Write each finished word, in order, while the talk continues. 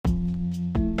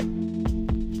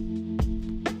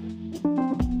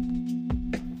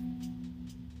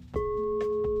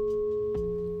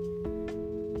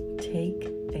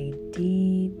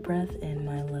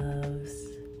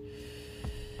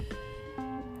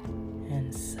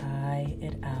and sigh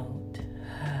it out.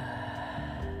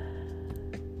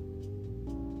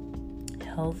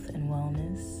 Health and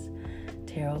wellness,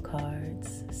 tarot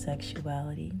cards,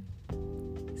 sexuality,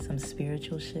 some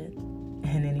spiritual shit,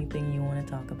 and anything you want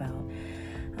to talk about.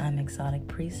 I'm Exotic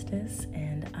Priestess,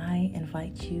 and I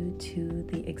invite you to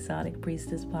the Exotic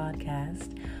Priestess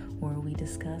podcast, where we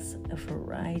discuss a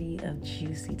variety of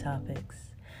juicy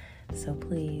topics. So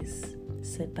please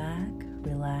sit back,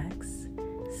 relax,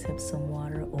 sip some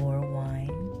water or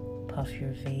wine, puff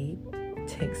your vape,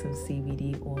 take some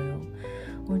CBD oil,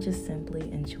 or just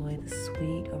simply enjoy the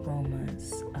sweet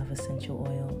aromas of essential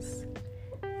oils.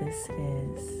 This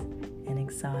is an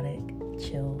exotic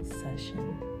chill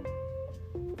session.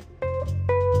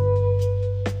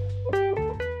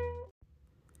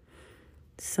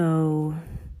 So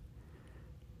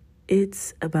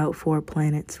it's about 4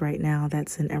 planets right now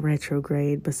that's in a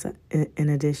retrograde, in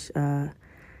addition,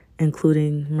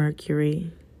 including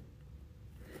Mercury.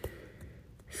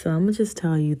 So I'm gonna just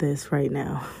tell you this right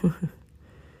now.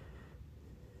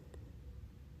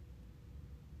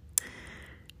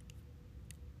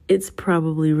 It's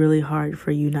probably really hard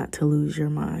for you not to lose your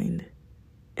mind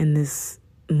in this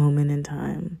moment in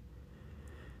time.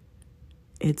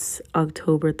 It's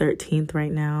October 13th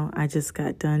right now. I just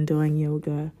got done doing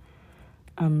yoga.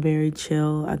 I'm very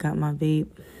chill. I got my vape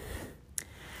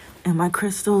and my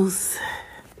crystals.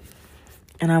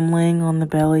 And I'm laying on my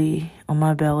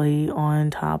belly on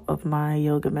top of my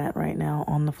yoga mat right now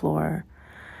on the floor.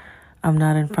 I'm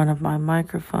not in front of my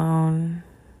microphone.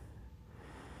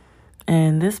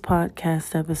 And this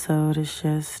podcast episode is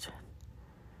just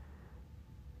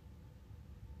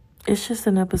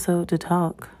an episode to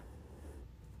talk.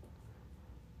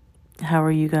 How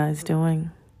are you guys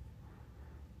doing?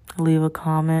 Leave a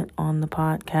comment on the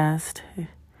podcast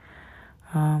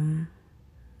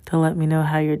to let me know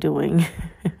how you're doing.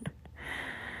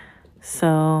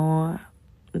 So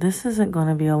this isn't going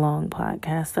to be a long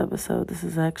podcast episode. This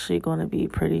is actually going to be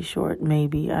pretty short,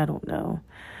 maybe. I don't know.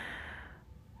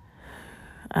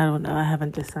 I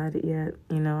haven't decided yet.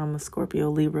 I'm a Scorpio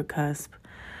Libra cusp.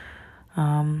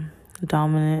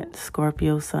 Dominant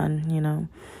Scorpio sun,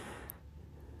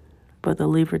 But the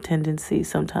Libra tendencies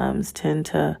sometimes tend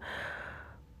to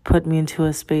put me into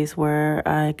a space where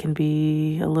I can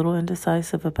be a little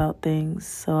indecisive about things.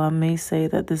 So I may say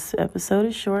that this episode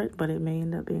is short, but it may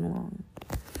end up being long.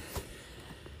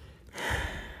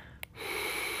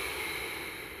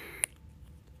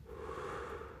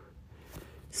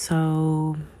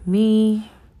 So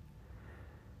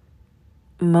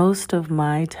most of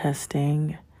my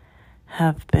testing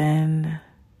have been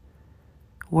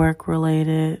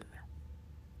work-related,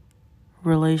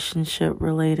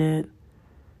 relationship-related,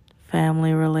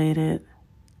 family-related,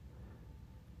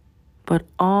 but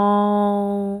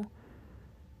all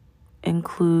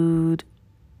include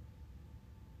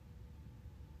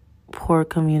poor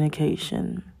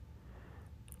communication.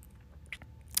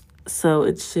 So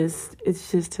it's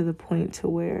just to the point to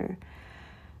where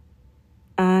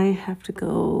I have to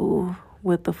go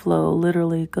with the flow,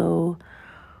 literally go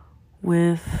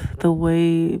with the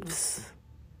waves.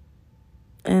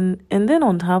 And then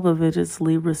on top of it, it's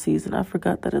Libra season. I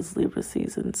forgot that it's Libra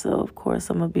season. So, of course,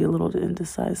 I'm going to be a little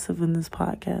indecisive in this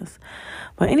podcast.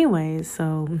 But anyways,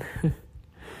 so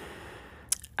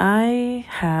I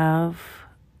have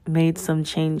made some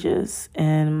changes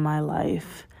in my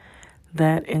life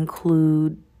that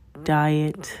include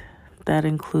diet, that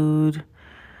include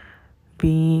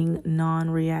being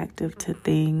non-reactive to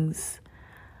things,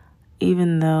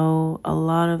 even though a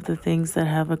lot of the things that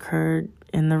have occurred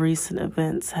in the recent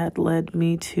events had led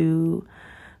me to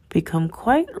become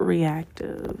quite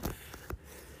reactive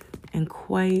and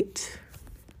quite,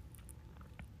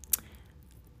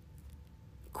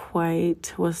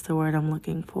 what's the word I'm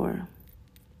looking for?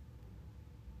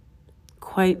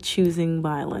 Quite choosing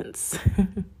violence.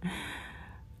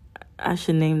 I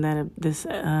should name that this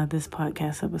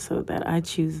podcast episode that I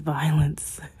choose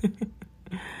violence.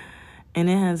 And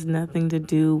it has nothing to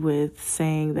do with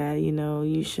saying that,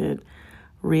 you should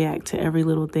react to every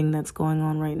little thing that's going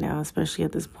on right now, especially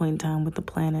at this point in time with the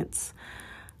planets.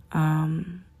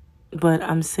 But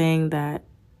I'm saying that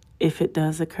if it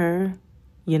does occur,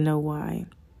 you know why.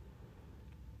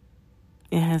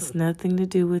 It has nothing to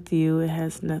do with you. It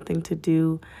has nothing to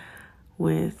do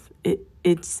with it.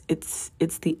 It's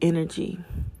the energy.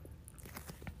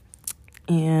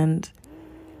 And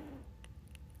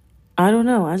I don't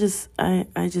know. I've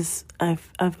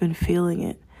been feeling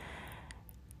it.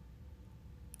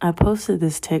 I posted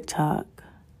this TikTok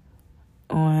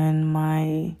on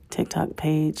my TikTok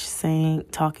page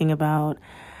talking about,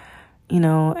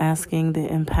 asking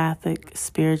the empathic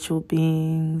spiritual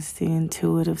beings, the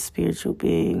intuitive spiritual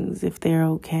beings, if they're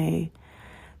okay.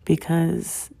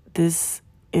 Because this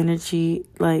energy,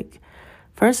 like,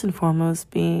 first and foremost,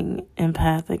 being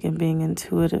empathic and being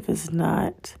intuitive is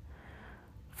not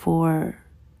for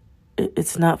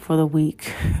the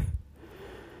weak.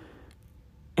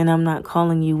 And I'm not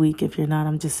calling you weak if you're not.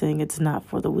 I'm just saying it's not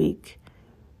for the weak,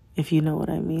 if you know what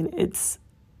I mean.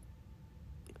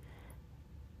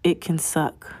 It can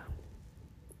suck.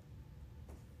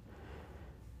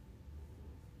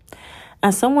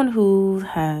 As someone who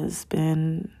has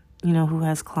been, who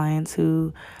has clients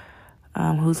who's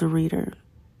a reader,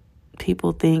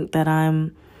 people think that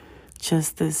I'm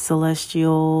just this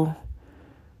celestial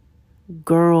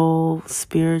girl,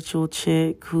 spiritual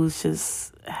chick who's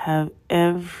just have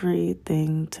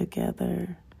everything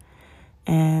together.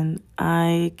 And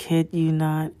I kid you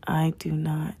not, I do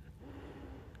not.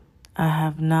 I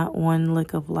have not one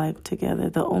lick of life together.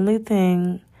 The only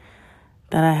thing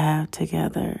that I have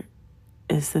together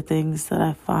is the things that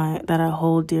I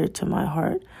hold dear to my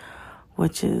heart,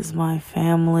 which is my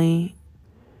family,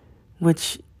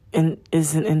 which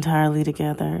isn't entirely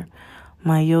together,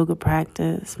 my yoga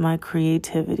practice, my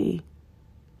creativity.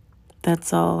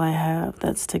 That's all I have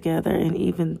that's together, and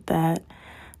even that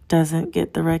doesn't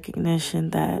get the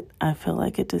recognition that I feel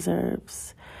like it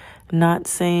deserves. Not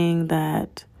saying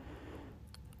that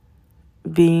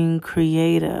being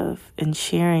creative and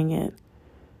sharing it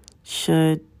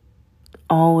should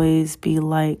always be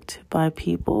liked by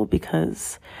people,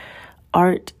 because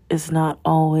art is not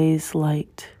always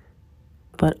liked,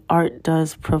 but art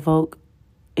does provoke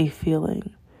a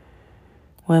feeling,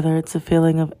 whether it's a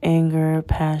feeling of anger,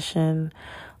 passion,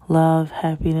 love,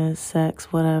 happiness,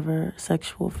 sex, whatever,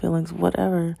 sexual feelings,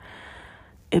 whatever.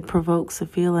 It provokes a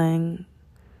feeling.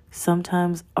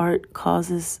 Sometimes art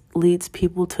leads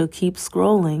people to keep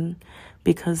scrolling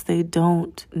because they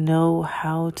don't know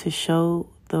how to show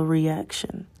the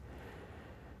reaction.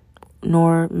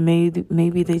 Nor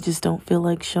maybe they just don't feel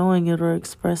like showing it or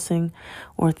expressing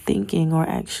or thinking or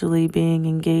actually being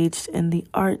engaged in the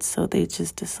art, so they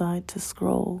just decide to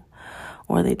scroll,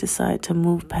 or they decide to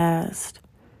move past.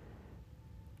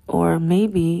 Or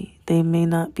maybe they may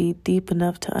not be deep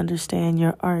enough to understand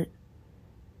your art.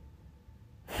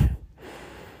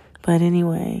 But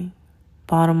anyway,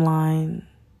 bottom line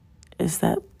is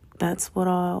that's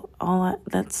all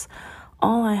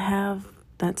I have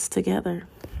that's together.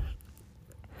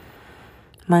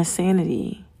 My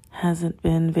sanity hasn't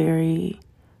been very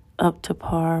up to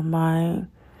par. My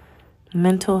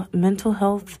mental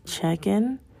health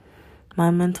check-in,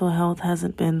 my mental health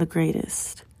hasn't been the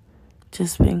greatest.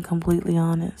 Just being completely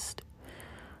honest.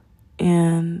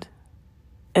 And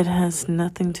it has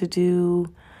nothing to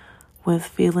do with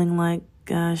feeling like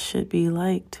I should be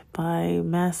liked by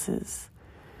masses.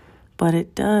 But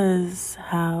it does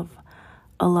have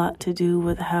a lot to do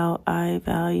with how I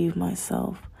value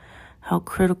myself, how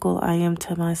critical I am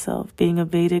to myself. Being a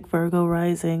Vedic Virgo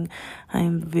rising, I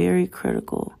am very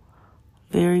critical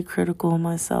of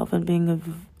myself, and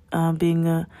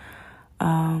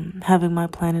having my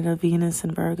planet of Venus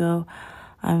in Virgo,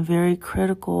 I'm very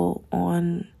critical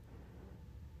on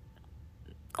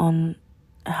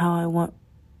how I want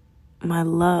my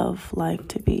love life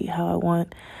to be, how I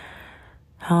want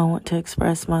to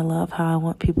express my love, how I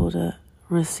want people to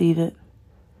receive it.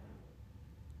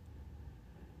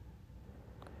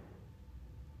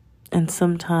 And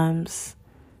sometimes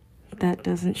that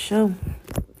doesn't show.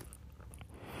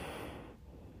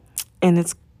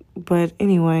 But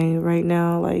anyway, right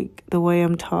now, like the way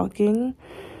I'm talking,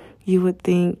 you would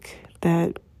think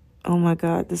that, oh my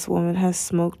God, this woman has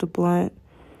smoked a blunt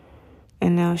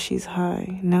and now she's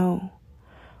high. No,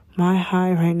 my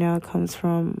high right now comes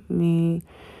from me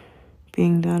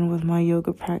being done with my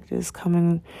yoga practice,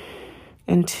 coming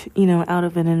into, out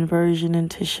of an inversion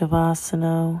into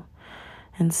Shavasana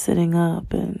and sitting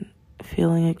up and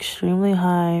feeling extremely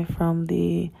high from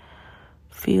the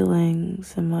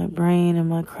feelings in my brain and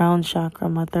my crown chakra,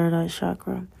 my third eye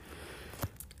chakra.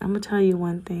 I'm going to tell you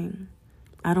one thing.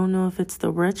 I don't know if it's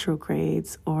the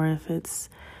retrogrades or if it's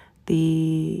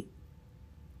the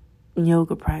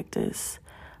yoga practice,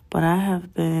 but I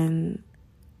have been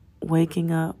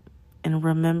waking up and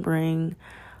remembering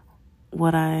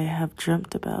what I have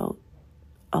dreamt about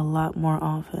a lot more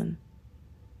often.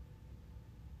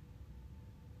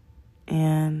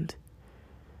 And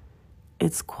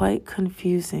it's quite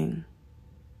confusing.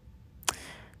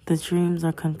 The dreams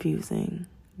are confusing.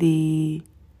 The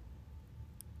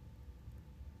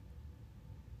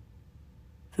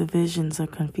visions are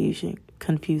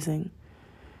confusing.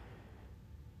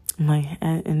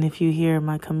 And if you hear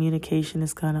my communication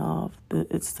is kind of off,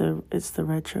 it's the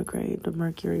retrograde, the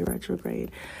Mercury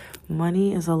retrograde.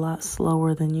 Money is a lot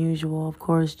slower than usual. Of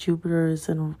course, I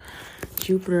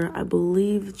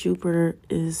believe Jupiter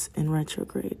is in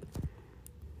retrograde.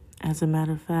 As a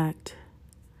matter of fact,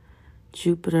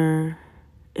 Jupiter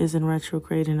is in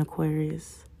retrograde in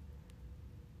Aquarius.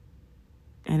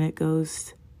 And it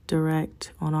goes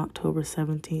direct on October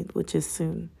 17th, which is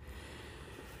soon.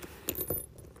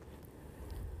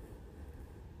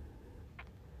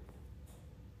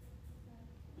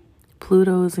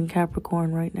 Pluto is in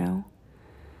Capricorn right now.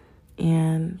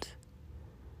 And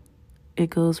it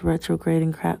goes retrograde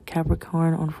in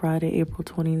Capricorn on Friday, April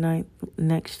 29th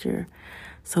next year.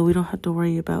 So we don't have to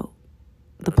worry about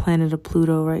the planet of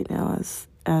Pluto right now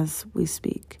as we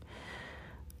speak.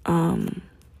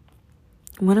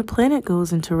 When a planet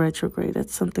goes into retrograde,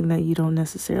 that's something that you don't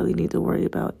necessarily need to worry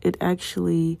about. It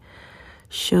actually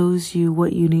shows you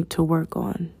what you need to work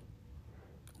on,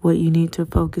 what you need to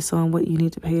focus on, what you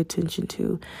need to pay attention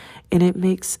to. And it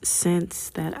makes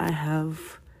sense that I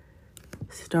have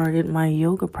started my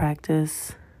yoga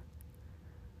practice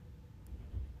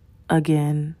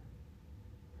again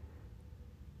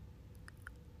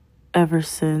ever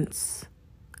since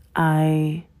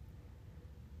I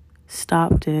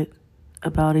stopped it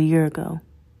about a year ago.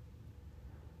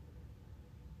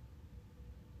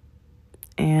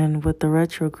 And with the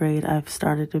retrograde, I've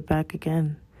started it back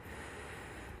again.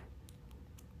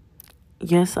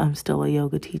 Yes, I'm still a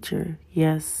yoga teacher.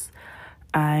 Yes,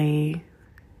 I,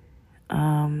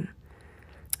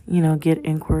 get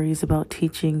inquiries about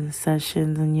teaching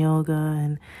sessions and yoga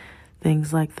and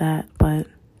things like that. But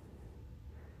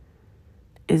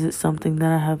is it something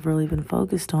that I have really been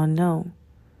focused on? No.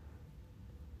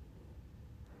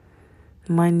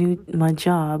 My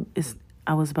job is,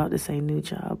 I was about to say new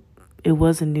job. It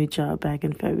was a new job back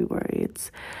in February.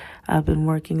 I've been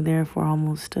working there for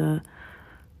almost, I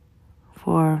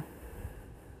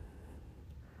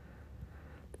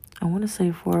want to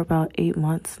say for about 8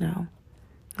 months now.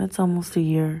 That's almost a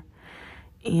year.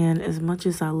 And as much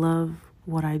as I love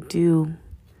what I do,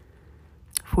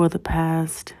 for the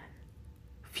past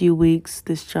few weeks,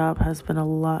 this job has been a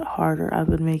lot harder. I've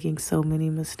been making so many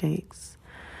mistakes.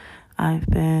 I've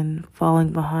been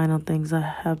falling behind on things. I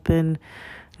have been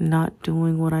not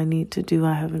doing what I need to do.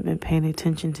 I haven't been paying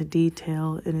attention to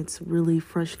detail, and it's really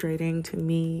frustrating to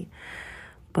me.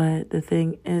 But the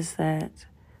thing is that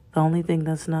the only thing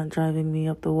that's not driving me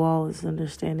up the wall is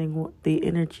understanding what the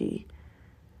energy,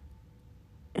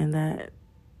 and that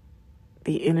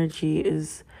the energy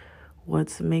is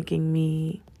what's making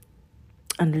me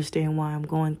understand why I'm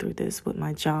going through this with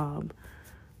my job.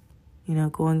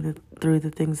 Going through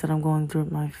the things that I'm going through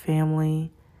with my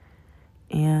family.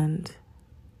 And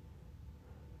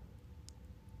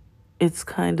it's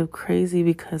kind of crazy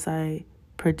because I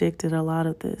predicted a lot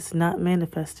of this. Not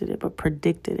manifested it, but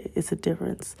predicted it. It's a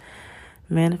difference.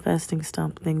 Manifesting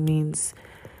something means,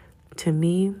 to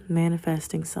me,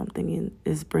 manifesting something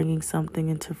is bringing something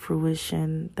into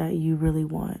fruition that you really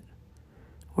want.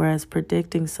 Whereas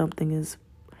predicting something is,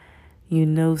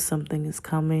 something is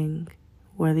coming,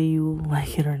 whether you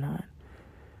like it or not.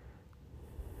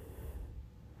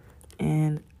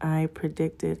 And I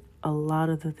predicted a lot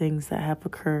of the things that have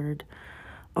occurred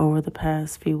over the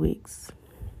past few weeks.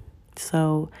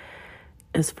 So,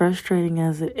 as frustrating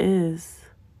as it is,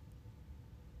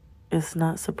 it's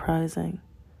not surprising.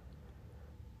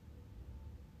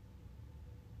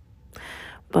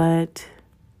 But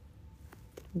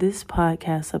this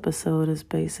podcast episode is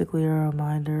basically a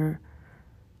reminder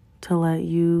to let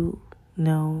you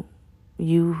know,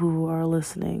 you who are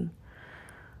listening,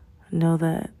 know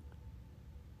that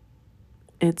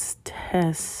it's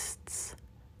tests.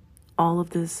 All of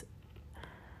this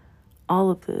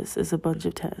is a bunch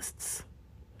of tests.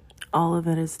 All of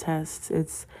it is tests.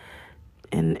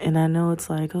 And I know it's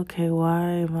like, okay, why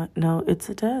am I? No, it's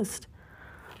a test.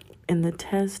 And the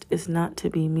test is not to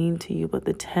be mean to you, but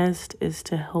the test is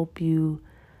to help you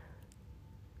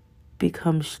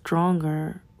become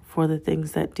stronger for the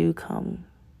things that do come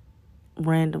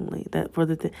randomly, to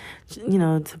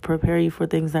prepare you for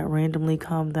things that randomly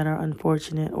come that are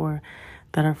unfortunate or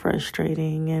that are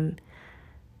frustrating.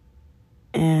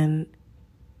 And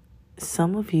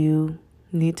some of you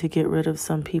need to get rid of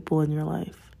some people in your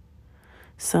life.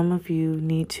 Some of you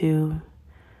need to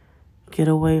get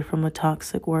away from a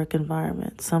toxic work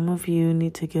environment. Some of you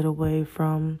need to get away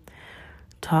from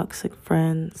toxic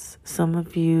friends. Some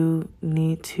of you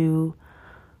need to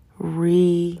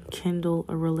rekindle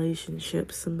a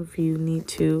relationship. Some of you need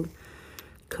to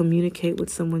communicate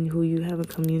with someone who you haven't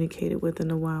communicated with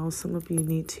in a while. Some of you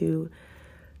need to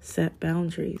Set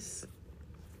boundaries.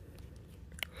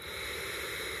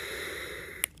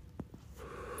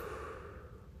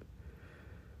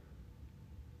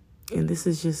 And this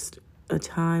is just a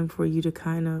time for you to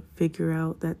kind of figure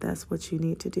out that that's what you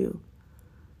need to do.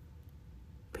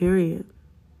 Period.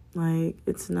 Like,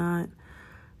 it's not,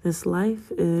 this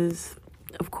life is,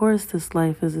 of course, this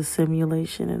life is a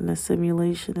simulation, and a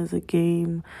simulation is a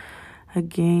game. A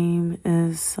game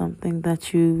is something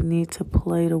that you need to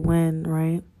play to win,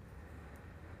 right?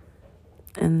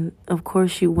 And of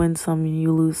course, you win some and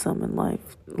you lose some in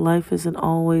life. Life isn't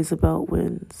always about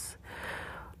wins.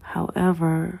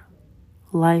 However,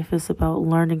 life is about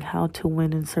learning how to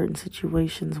win in certain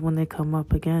situations when they come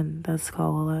up again. That's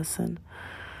called a lesson.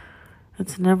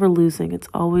 It's never losing. It's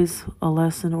always a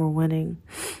lesson or winning.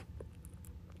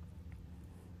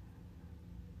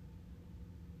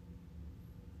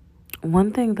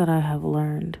 One thing that I have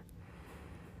learned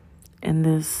in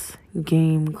this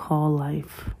game called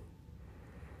life,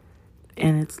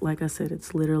 and it's, like I said,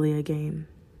 it's literally a game.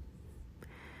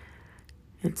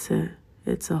 It's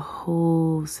a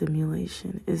whole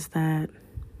simulation, is that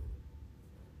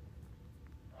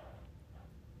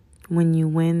when you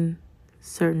win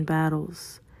certain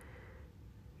battles,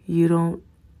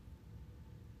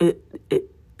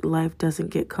 life doesn't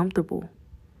get comfortable.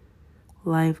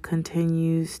 Life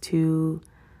continues to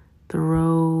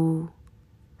throw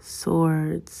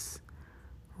swords,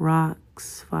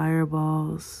 rocks,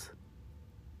 fireballs,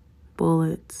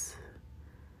 bullets.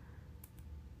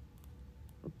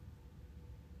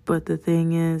 But the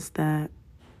thing is that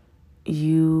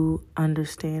you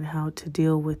understand how to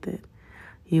deal with it.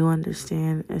 You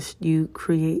understand, as you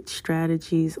create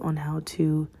strategies on how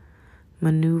to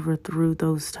maneuver through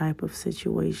those type of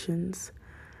situations.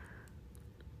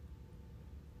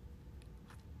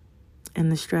 And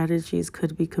the strategies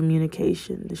could be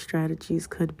communication. The strategies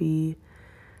could be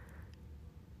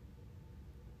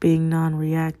being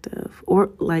non-reactive,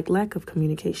 or like lack of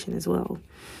communication as well.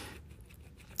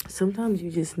 Sometimes you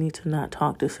just need to not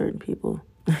talk to certain people.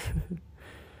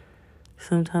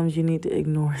 Sometimes you need to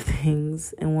ignore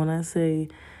things. And when I say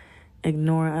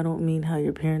ignore, I don't mean how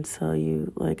your parents tell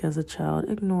you, like as a child,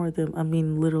 ignore them. I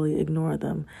mean literally ignore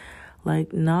them.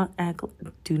 Like do not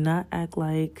act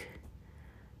like,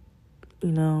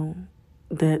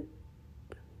 that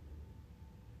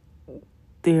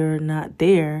they're not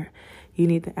there. You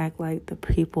need to act like the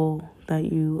people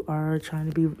that you are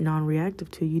trying to be non-reactive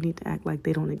to, you need to act like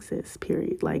they don't exist,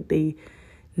 period. Like they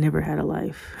never had a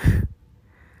life.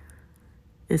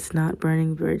 It's not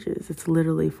burning bridges. It's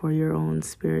literally for your own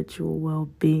spiritual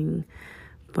well-being.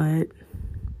 But,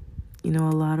 a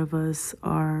lot of us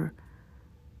are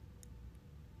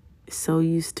so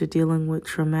used to dealing with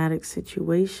traumatic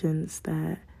situations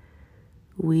that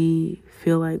we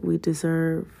feel like we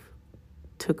deserve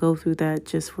to go through that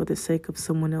just for the sake of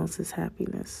someone else's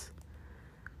happiness.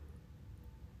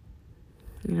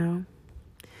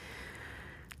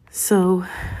 So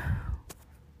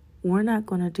we're not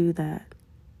going to do that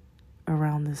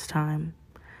around this time.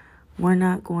 We're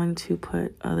not going to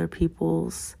put other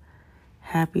people's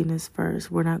happiness first.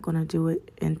 We're not going to do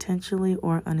it intentionally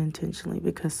or unintentionally,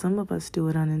 because some of us do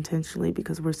it unintentionally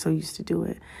because we're so used to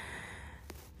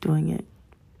doing it.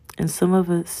 And some of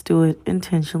us do it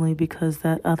intentionally because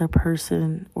that other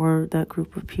person or that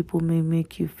group of people may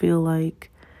make you feel like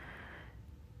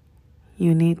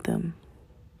you need them,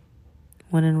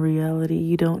 when in reality,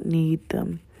 you don't need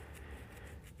them.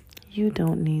 You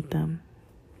don't need them.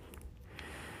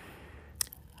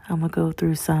 I'm going to go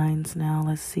through signs now.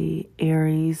 Let's see.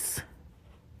 Aries.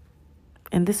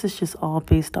 And this is just all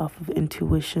based off of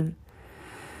intuition.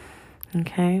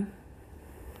 Okay?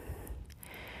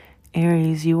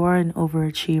 Aries, you are an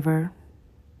overachiever.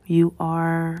 You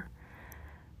are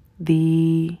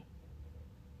the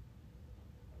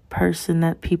person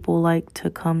that people like to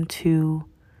come to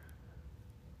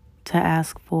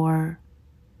ask for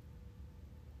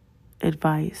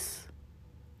advice.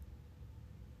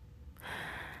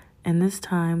 And this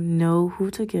time, know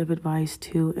who to give advice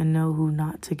to and know who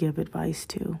not to give advice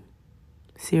to.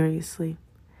 Seriously.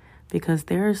 Because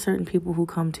there are certain people who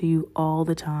come to you all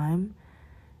the time,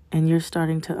 and you're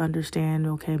starting to understand,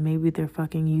 okay, maybe they're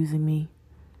fucking using me.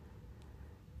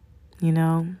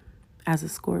 As a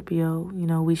Scorpio,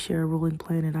 we share a ruling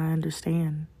planet. I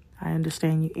understand. I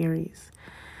understand you, Aries.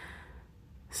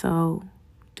 So,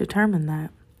 determine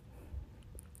that.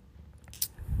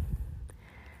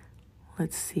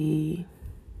 Let's see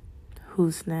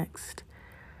who's next.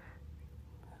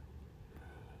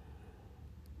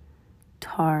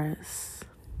 Taurus.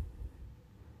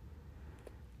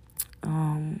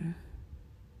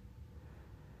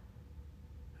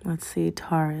 Let's see,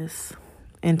 Taurus,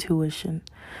 intuition.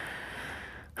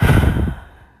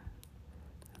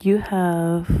 You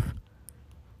have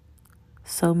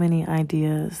so many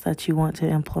ideas that you want to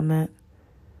implement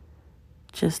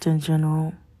just in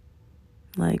general.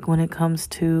 Like when it comes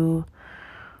to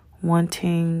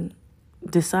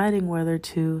deciding whether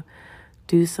to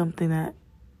do something that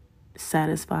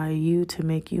satisfies you to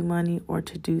make you money, or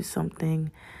to do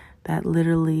something that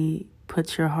literally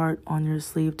puts your heart on your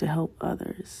sleeve to help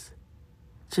others.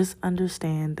 Just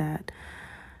understand that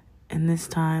in this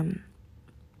time,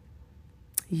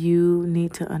 you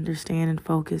need to understand and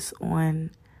focus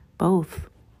on both.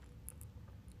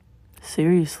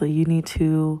 Seriously, you need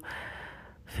to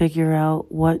figure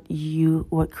out what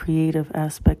creative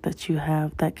aspect that you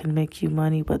have that can make you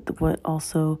money, but what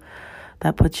also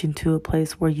that puts you into a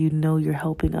place where you know you're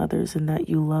helping others and that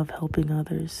you love helping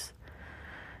others.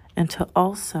 And to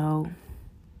also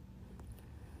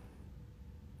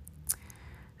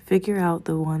figure out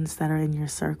the ones that are in your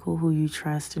circle, who you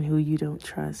trust and who you don't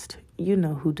trust. You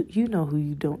know who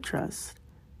you don't trust.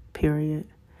 Period.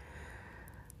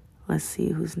 Let's see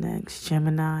who's next.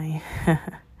 Gemini.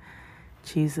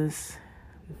 Jesus,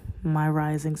 my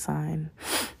rising sign.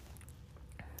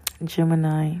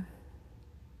 Gemini.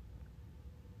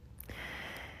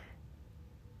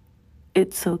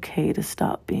 It's okay to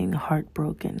stop being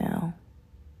heartbroken now.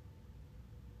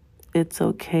 It's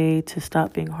okay to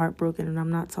stop being heartbroken. And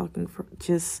I'm not talking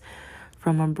just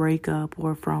from a breakup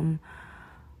or from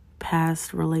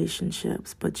past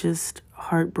relationships, but just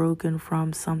heartbroken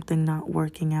from something not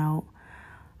working out,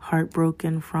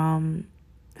 heartbroken from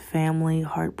family,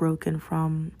 heartbroken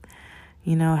from,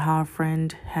 how a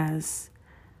friend has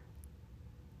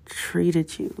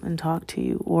treated you and talked to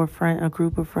you, or a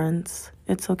group of friends.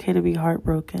 It's okay to be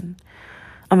heartbroken.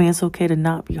 It's okay to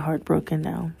not be heartbroken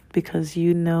now, because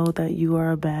you know that you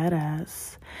are a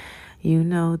badass. You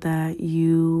know that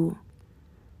you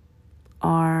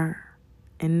are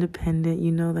independent.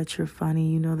 You know that you're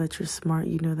funny. You know that you're smart.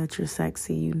 You know that you're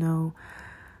sexy. You know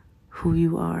who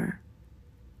you are.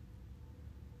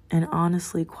 And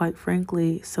honestly, quite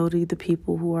frankly, so do the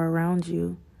people who are around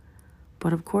you.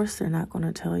 But of course, they're not going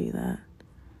to tell you that.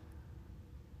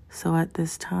 So at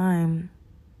this time,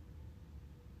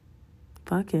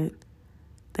 fuck it.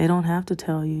 They don't have to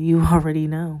tell you. You already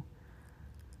know.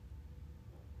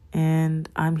 And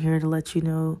I'm here to let you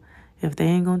know, if they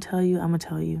ain't going to tell you, I'm going to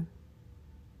tell you.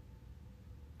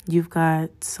 You've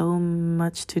got so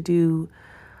much to do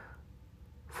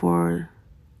for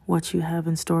what you have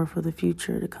in store for the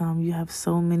future to come. You have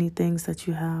so many things that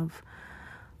you have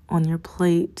on your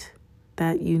plate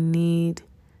that you need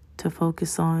to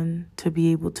focus on to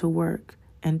be able to work.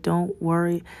 And don't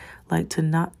worry,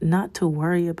 not to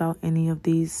worry about any of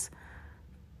these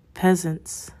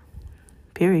peasants,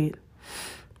 period.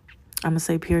 I'm going to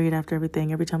say period after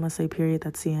everything. Every time I say period,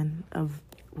 that's the end of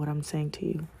what I'm saying to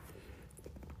you.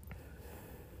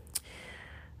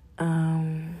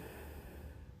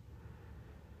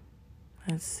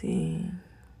 Let's see.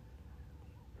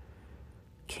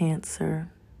 Cancer.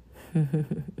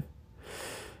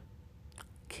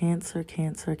 Cancer.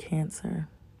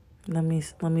 Let me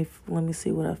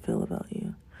see what I feel about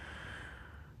you.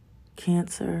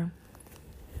 Cancer.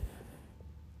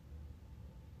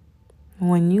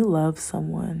 When you love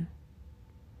someone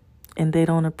and they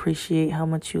don't appreciate how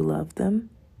much you love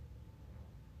them,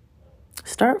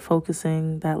 start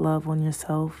focusing that love on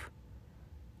yourself,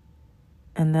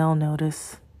 and they'll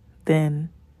notice. Then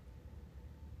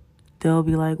they'll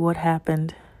be like, what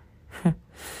happened?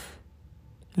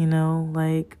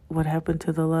 What happened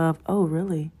to the love? Oh,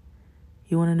 really?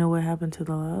 You want to know what happened to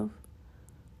the love?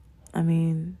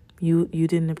 You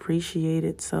didn't appreciate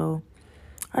it, so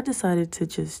I decided to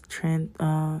just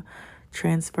transfer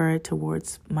it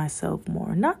towards myself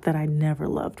more. Not that I never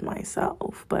loved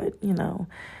myself, but,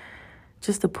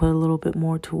 just to put a little bit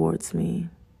more towards me.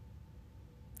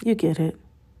 You get it.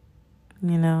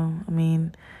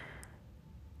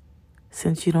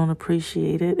 Since you don't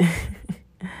appreciate it,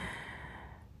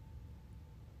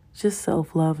 just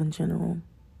self-love in general.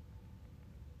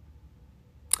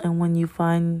 And when you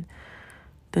find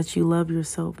that you love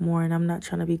yourself more, and I'm not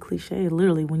trying to be cliche,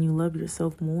 literally, when you love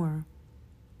yourself more,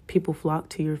 people flock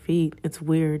to your feet. It's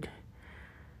weird.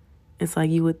 It's like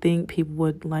you would think people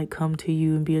would come to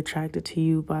you and be attracted to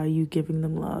you by you giving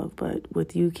them love. But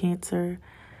with you, Cancer,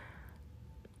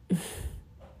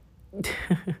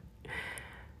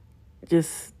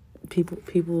 just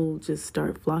people just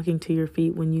start flocking to your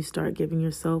feet when you start giving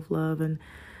yourself love and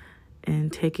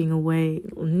taking away.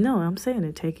 No, I'm saying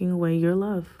it, taking away your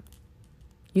love.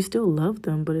 You still love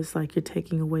them, but it's like you're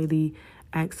taking away the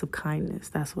acts of kindness.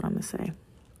 That's what I'm going to say.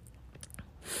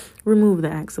 Remove the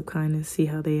acts of kindness. See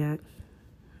how they act.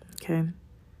 Okay.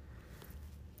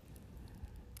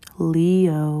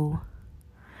 Leo.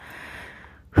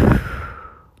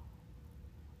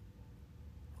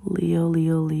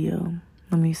 Leo.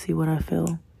 Let me see what I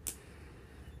feel.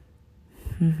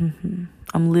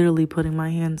 I'm literally putting my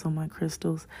hands on my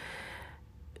crystals.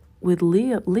 With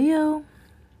Leo,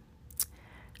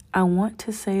 I want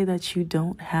to say that you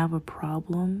don't have a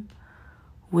problem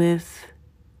with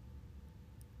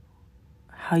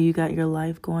how you got your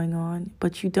life going on,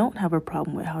 but you don't have a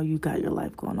problem with how you got your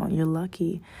life going on. You're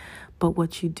lucky. But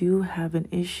what you do have an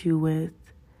issue with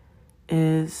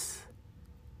is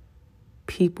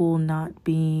people not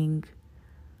being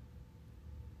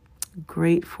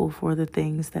grateful for the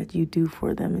things that you do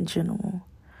for them in general.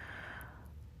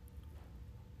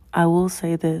 I will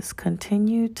say this,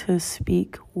 continue to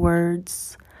speak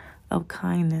words of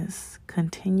kindness.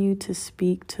 Continue to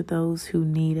speak to those who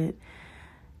need it.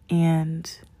 And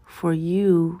for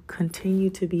you, continue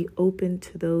to be open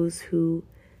to those who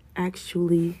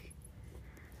actually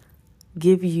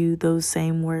give you those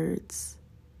same words.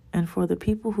 And for the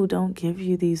people who don't give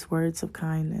you these words of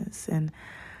kindness and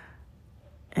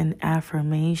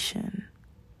affirmation,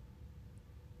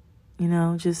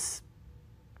 just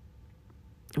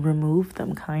remove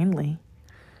them kindly.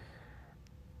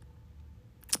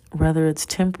 Whether it's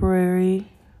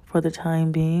temporary for the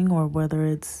time being or whether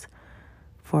it's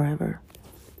forever.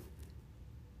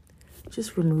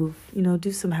 Just remove,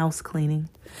 do some house cleaning.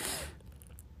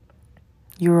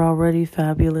 You're already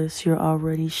fabulous. You're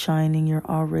already shining. You're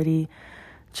already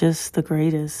just the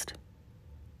greatest.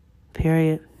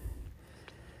 Period.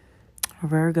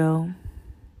 Virgo.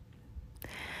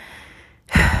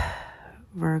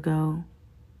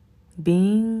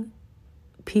 Being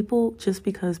people, just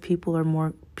because people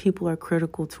are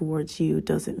critical towards you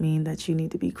doesn't mean that you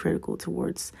need to be critical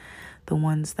towards the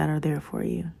ones that are there for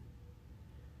you.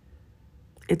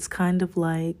 It's kind of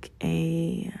like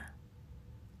a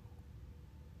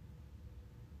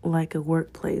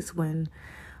workplace when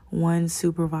one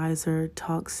supervisor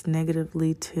talks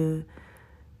negatively to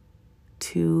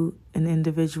an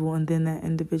individual and then that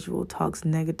individual talks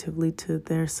negatively to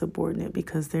their subordinate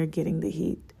because they're getting the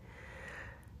heat.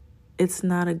 That's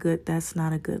not a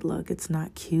good look. It's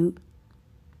not cute.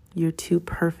 You're too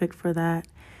perfect for that.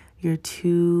 You're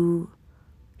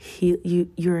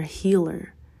a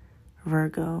healer,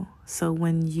 Virgo. So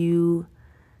when you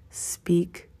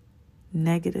speak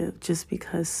negative just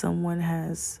because someone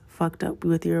has fucked up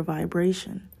with your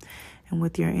vibration and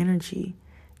with your energy,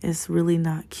 it's really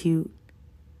not cute.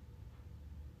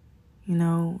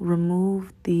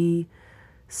 Remove the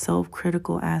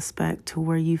self-critical aspect to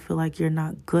where you feel like you're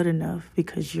not good enough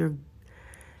because you're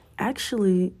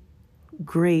actually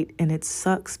great, and it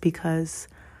sucks because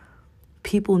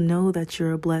people know that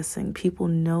you're a blessing. People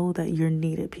know that you're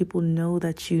needed. People know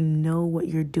that you know what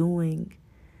you're doing.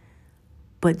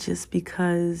 But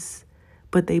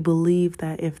they believe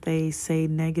that if they say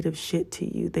negative shit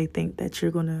to you, they think that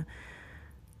you're going to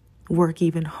work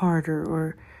even harder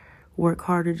or work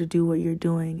harder to do what you're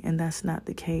doing. And that's not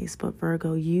the case. But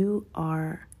Virgo, you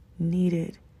are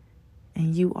needed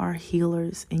and you are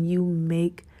healers and you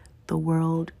make the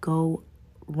world go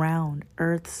round.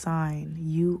 Earth sign.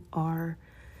 You are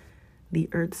the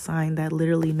earth sign that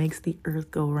literally makes the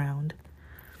earth go round.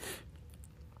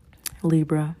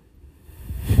 Libra.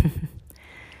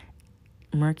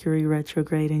 Mercury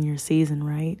retrograde in your season,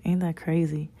 right? Ain't that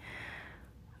crazy?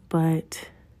 But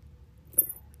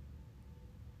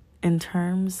in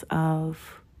terms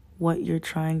of what you're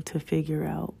trying to figure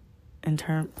out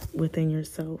within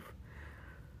yourself,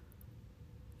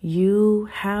 you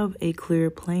have a clear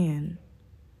plan.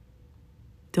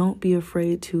 Don't be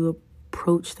afraid to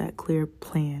approach that clear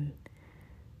plan.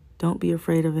 Don't be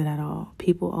afraid of it at all.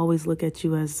 People always look at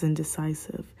you as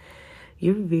indecisive.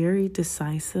 You're very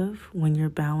decisive when you're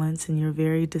balanced, and you're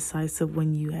very decisive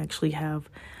when you actually have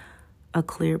a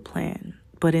clear plan.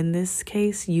 But in this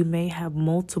case, you may have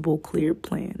multiple clear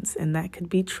plans, and that could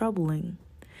be troubling.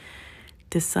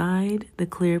 Decide the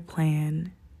clear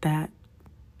plan that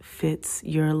fits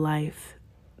your life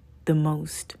the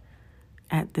most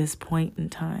at this point in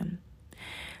time.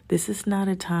 This is not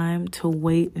a time to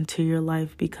wait until your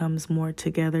life becomes more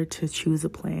together to choose a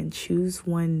plan. Choose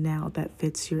one now that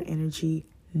fits your energy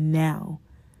now.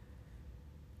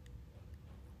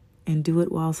 And do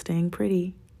it while staying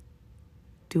pretty.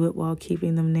 Do it while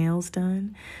keeping them nails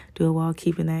done. Do it while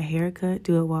keeping that haircut.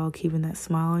 Do it while keeping that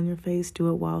smile on your face. Do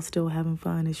it while still having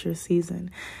fun. It's your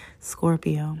season.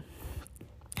 Scorpio.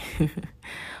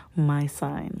 My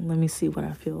sign. Let me see what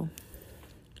I feel.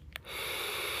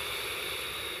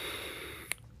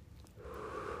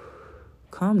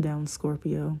 calm down,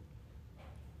 Scorpio.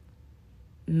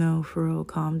 No, for real,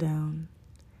 calm down.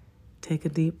 Take a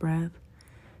deep breath.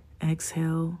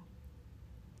 Exhale.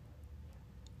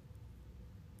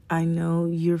 I know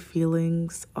your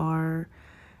feelings are,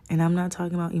 and I'm not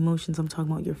talking about emotions, I'm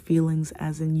talking about your feelings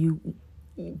as in you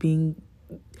being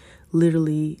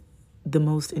literally the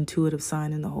most intuitive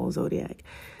sign in the whole zodiac.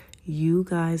 You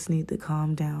guys need to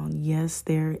calm down. Yes,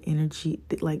 their energy,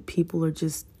 like people are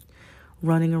just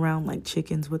running around like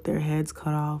chickens with their heads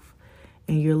cut off,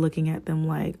 and you're looking at them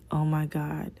like, oh my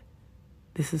God,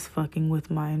 this is fucking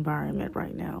with my environment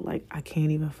right now. Like, I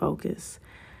can't even focus.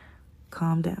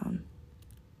 Calm down.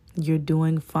 You're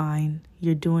doing fine.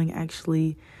 You're doing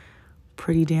actually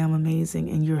pretty damn amazing,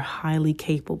 and you're highly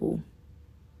capable.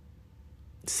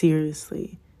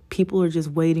 Seriously. People are just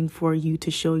waiting for you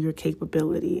to show your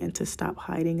capability and to stop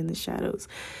hiding in the shadows.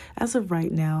 As of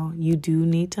right now, you do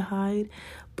need to hide,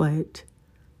 but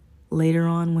later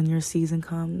on when your season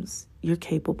comes, you're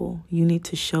capable. You need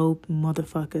to show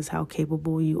motherfuckers how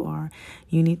capable you are.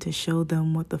 You need to show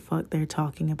them what the fuck they're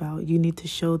talking about. You need to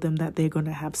show them that they're going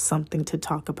to have something to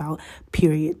talk about,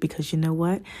 period. Because you know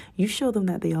what? You show them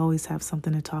that they always have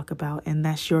something to talk about, and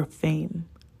that's your fame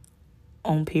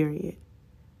on period.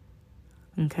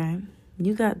 Okay?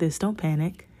 You got this. Don't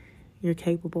panic. You're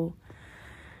capable.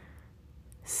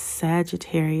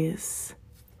 Sagittarius.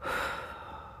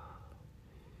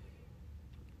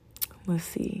 Let's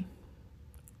see.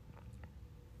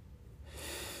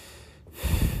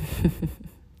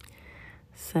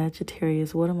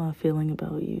 Sagittarius, what am I feeling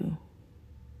about you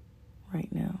right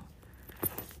now?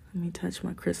 Let me touch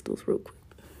my crystals real quick.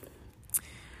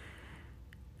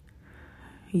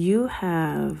 You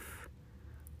have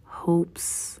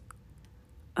hopes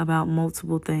about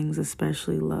multiple things,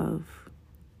 especially love,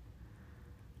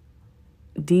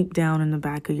 deep down in the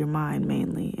back of your mind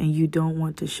mainly, and you don't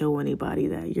want to show anybody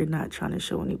that. You're not trying to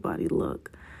show anybody,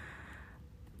 look,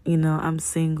 you know, I'm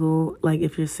single. Like,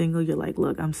 if you're single, you're like,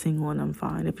 look, I'm single and I'm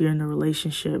fine. If you're in a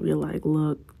relationship, you're like,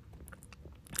 look,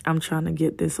 I'm trying to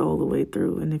get this all the way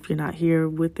through. And if you're not here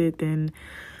with it, then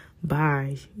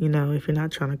bye. You know, if you're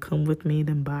not trying to come with me,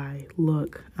 then bye.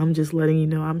 Look, I'm just letting you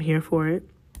know I'm here for it.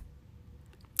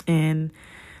 And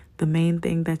the main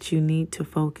thing that you need to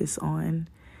focus on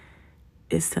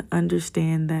is to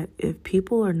understand that if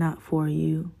people are not for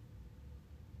you,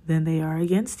 then they are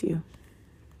against you.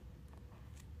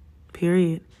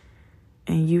 Period.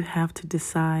 And you have to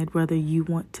decide whether you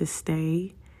want to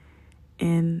stay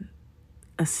in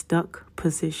a stuck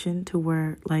position to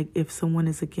where, like, if someone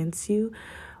is against you,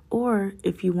 or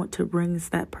if you want to bring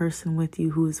that person with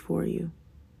you who is for you.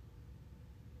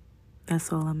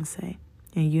 That's all I'm going to say.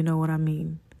 And you know what I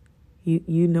mean.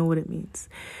 You know what it means.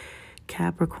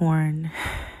 Capricorn,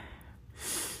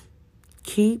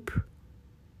 keep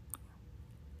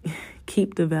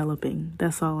developing.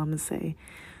 That's all I'm going to say.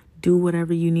 Do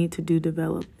whatever you need to do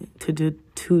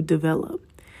to develop.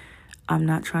 I'm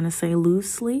not trying to say lose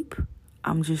sleep.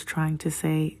 I'm just trying to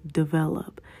say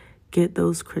develop. Get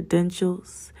those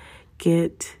credentials.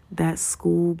 Get that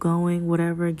school going,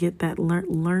 whatever. Get that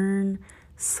learn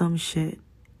some shit.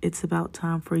 It's about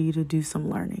time for you to do some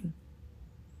learning.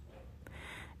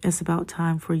 It's about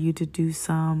time for you to do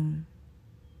some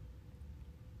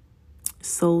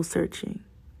soul searching,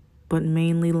 but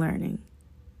mainly learning.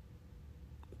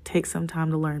 Take some time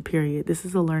to learn, period. This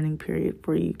is a learning period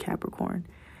for you, Capricorn.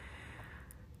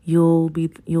 You'll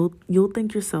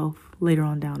thank yourself later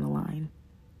on down the line,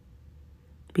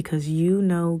 because you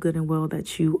know good and well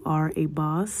that you are a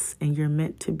boss and you're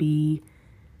meant to be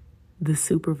the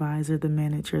supervisor, the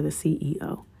manager, the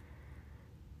CEO.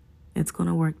 It's going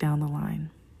to work down the line.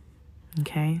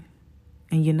 Okay?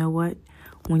 And you know what?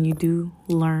 When you do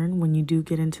learn, when you do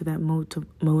get into that mode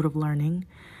of learning,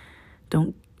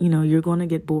 you're going to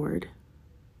get bored.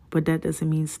 But that doesn't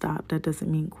mean stop. That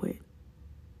doesn't mean quit.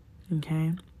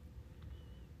 Okay?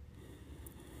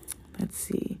 Let's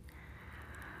see.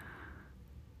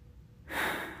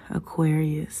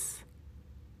 Aquarius.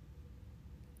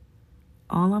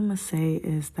 All I'm going to say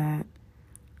is that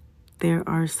there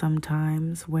are some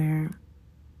times where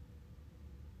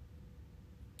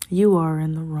you are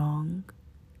in the wrong.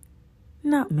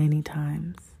 Not many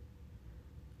times.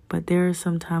 But there are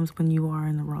some times when you are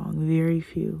in the wrong. Very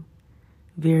few.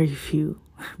 Very few.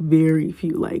 Very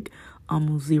few. Like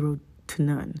almost 0 to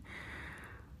none.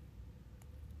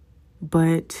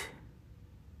 But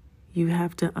you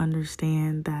have to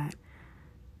understand that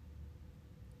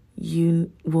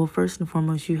first and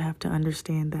foremost, you have to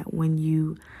understand that when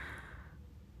you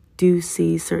do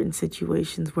see certain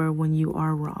situations where when you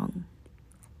are wrong,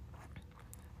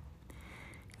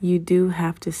 you do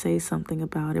have to say something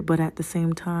about it. But at the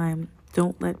same time,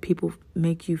 don't let people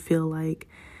make you feel like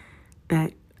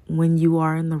that when you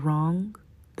are in the wrong,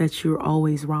 that you're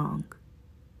always wrong.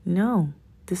 No,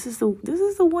 this is the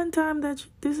one time this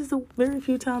is the very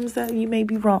few times that you may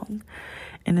be wrong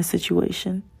in a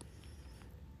situation.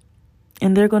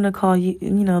 And they're going to call you,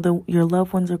 your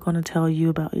loved ones are going to tell you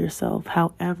about yourself.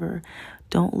 However,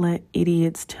 don't let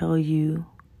idiots tell you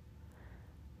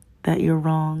that you're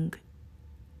wrong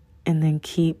and then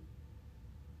keep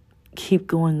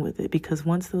going with it. Because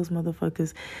once those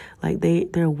motherfuckers, like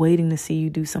they're waiting to see you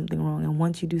do something wrong. And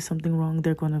once you do something wrong,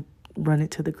 they're going to run it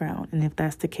to the ground. And if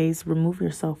that's the case, remove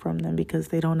yourself from them, because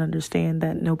they don't understand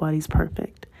that nobody's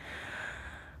perfect.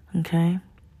 Okay?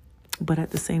 But at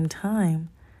the same time,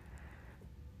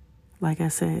 like I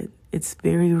said, it's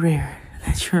very rare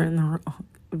that you're in the wrong.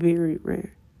 Very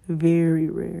rare. Very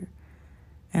rare.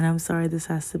 And I'm sorry this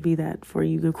has to be that for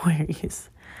you, Aquarius.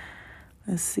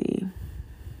 Let's see.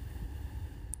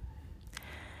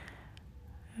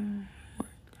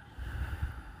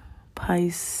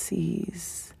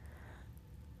 Pisces,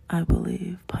 I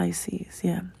believe. Pisces,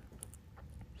 yeah.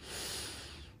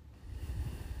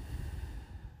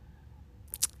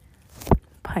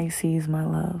 Pisces, my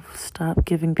love, stop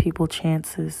giving people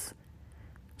chances.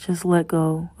 Just let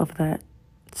go of that.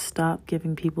 Stop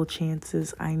giving people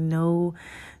chances. I know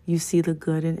you see the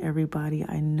good in everybody.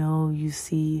 I know you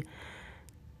see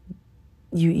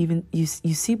you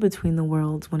see between the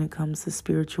worlds when it comes to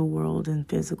spiritual world and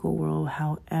physical world.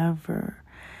 However,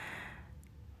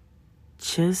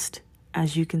 just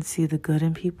as you can see the good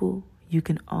in people, you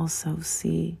can also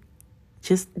see,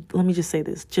 let me just say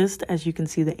this, just as you can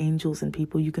see the angels in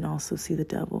people, you can also see the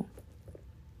devil.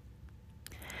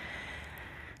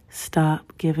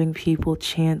 Stop giving people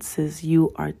chances.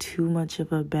 You are too much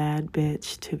of a bad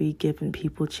bitch to be giving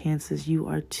people chances. You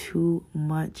are too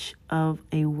much of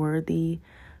a worthy,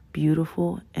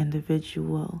 beautiful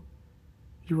individual.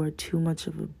 You are too much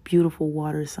of a beautiful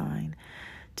water sign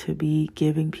to be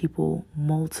giving people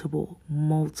multiple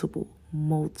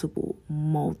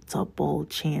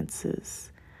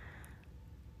chances.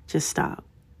 Just stop.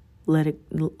 Let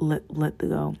the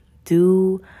go.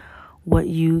 Do what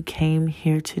you came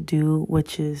here to do,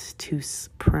 which is to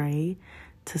pray,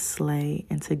 to slay,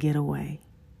 and to get away.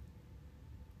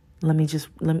 Let me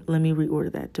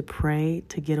reorder that. To pray,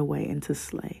 to get away, and to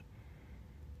slay.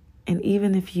 And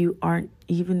even if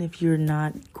you're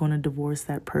not going to divorce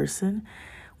that person,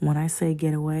 when I say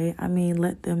get away, I mean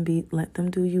let them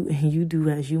do you, and you do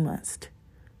as you must.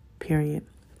 Period.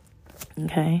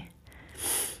 Okay?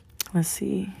 Let's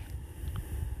see.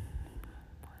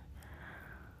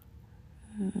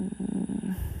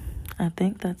 I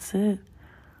think that's it.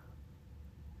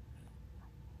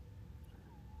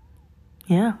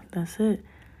 Yeah, that's it.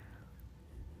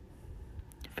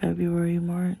 February,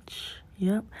 March.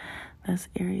 Yep, that's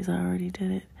Aries. I already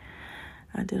did it.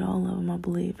 I did all of them, I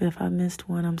believe. If I missed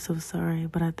one, I'm so sorry.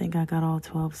 But I think I got all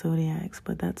 12 zodiacs.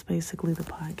 But that's basically the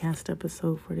podcast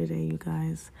episode for today, you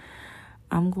guys.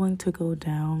 I'm going to go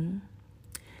down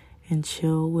and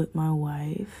chill with my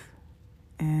wife.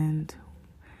 And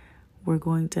we're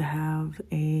going to have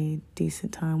a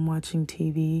decent time watching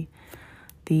TV.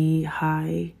 The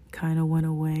high kind of went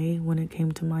away when it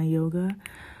came to my yoga.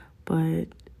 But,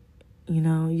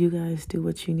 you guys do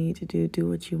what you need to do. Do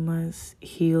what you must.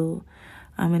 Heal.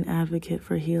 I'm an advocate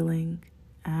for healing.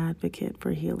 Advocate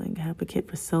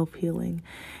for self-healing.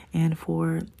 And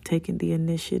for taking the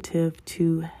initiative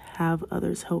to have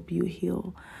others help you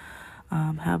heal.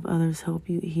 Have others help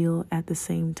you heal at the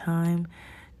same time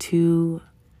to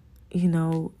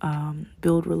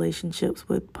build relationships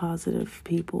with positive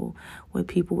people, with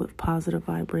people with positive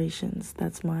vibrations.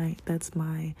 That's my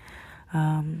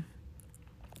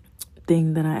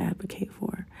thing that I advocate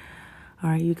for. All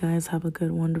right, you guys have a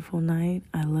good, wonderful night.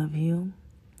 I love you.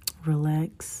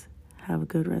 Relax. Have a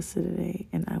good rest of the day.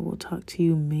 And I will talk to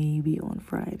you maybe on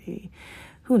Friday.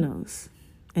 Who knows?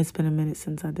 It's been a minute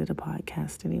since I did a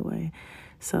podcast anyway.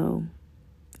 So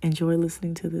enjoy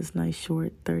listening to this nice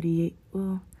short 38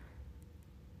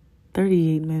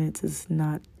 minutes is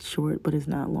not short, but it's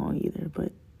not long either.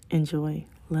 But enjoy.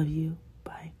 Love you.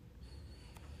 Bye.